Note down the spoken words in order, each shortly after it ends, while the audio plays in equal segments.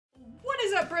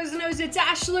up, prisoners? It's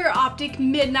Ashler Optic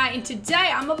Midnight, and today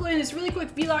I'm uploading this really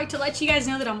quick vlog to let you guys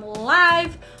know that I'm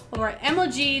live over at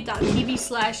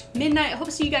MLG.tv/MiDNiTE. I hope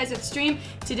to see you guys at the stream.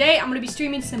 Today I'm going to be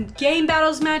streaming some game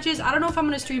battles matches. I don't know if I'm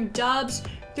going to stream dubs,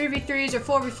 3v3s, or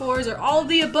 4v4s, or all of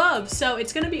the above, so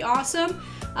it's going to be awesome.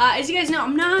 As you guys know,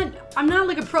 I'm not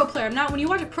like a pro player. When you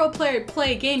watch a pro player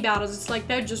play game battles, it's like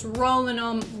they're just rolling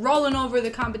over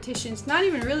the competition. It's not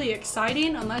even really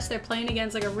exciting unless they're playing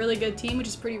against like a really good team, which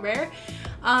is pretty rare.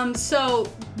 So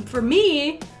for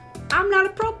me, I'm not a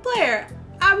pro player.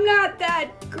 I'm not that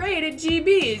great at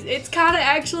GBs. It's kind of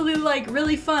actually like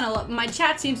really fun. My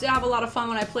chat seems to have a lot of fun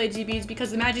when I play GBs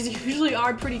because the matches usually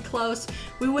are pretty close.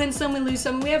 We win some, we lose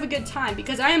some, and we have a good time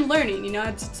because I am learning, you know,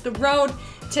 it's the road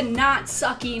to not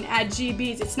sucking at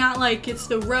GBs. It's not like it's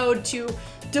the road to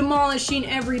demolishing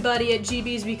everybody at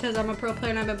GBs because I'm a pro player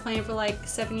and I've been playing for like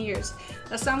 7 years.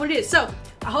 That's not what it is. So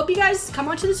I hope you guys come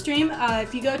onto the stream.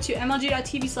 If you go to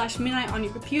MLG.tv/MiDNiTE on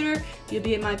your computer, you'll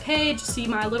be at my page, see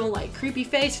my little like creepy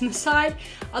face on the side.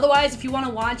 Otherwise, if you want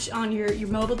to watch on your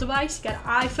mobile device, you got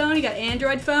an iPhone, you got an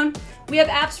Android phone, we have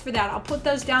apps for that. I'll put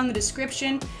those down in the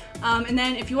description. And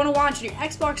then if you want to watch on your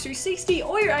Xbox 360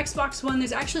 or your Xbox One,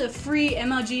 there's actually a free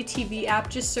MLG TV app.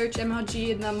 Just search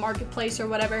MLG in the marketplace or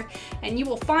whatever, and you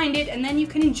will find it, and then you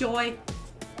can enjoy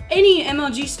any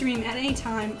MLG stream at any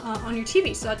time on your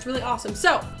TV. So that's really awesome.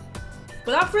 So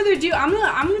without further ado, I'm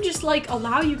gonna just like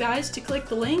allow you guys to click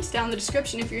the links down in the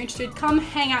description if you're interested. Come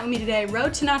hang out with me today.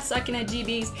 Road to not sucking at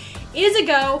GBs is a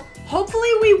go. Hopefully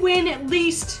we win at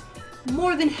least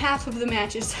more than half of the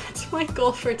matches. That's my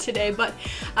goal for today. But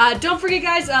don't forget,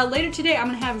 guys, later today I'm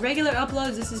gonna have regular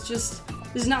uploads. This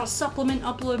is not a supplement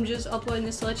upload. I'm just uploading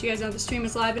this to let you guys know the stream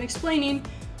is live and explaining,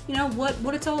 you know,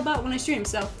 what it's all about when I stream.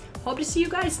 So hope to see you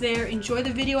guys there. Enjoy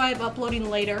the video I have uploading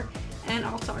later, and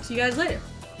I'll talk to you guys later.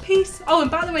 Peace. Oh,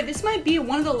 and by the way, this might be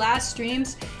one of the last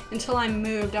streams until I'm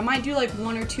moved. I might do like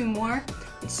 1 or 2 more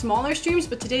smaller streams,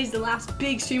 but today's the last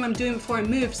big stream I'm doing before I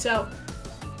move. So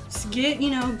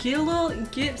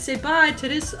say bye to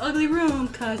this ugly room,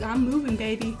 cause I'm moving,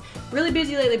 baby. Really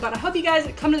busy lately, but I hope you guys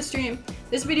come to the stream.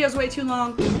 This video is way too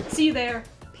long. See you there.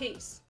 Peace.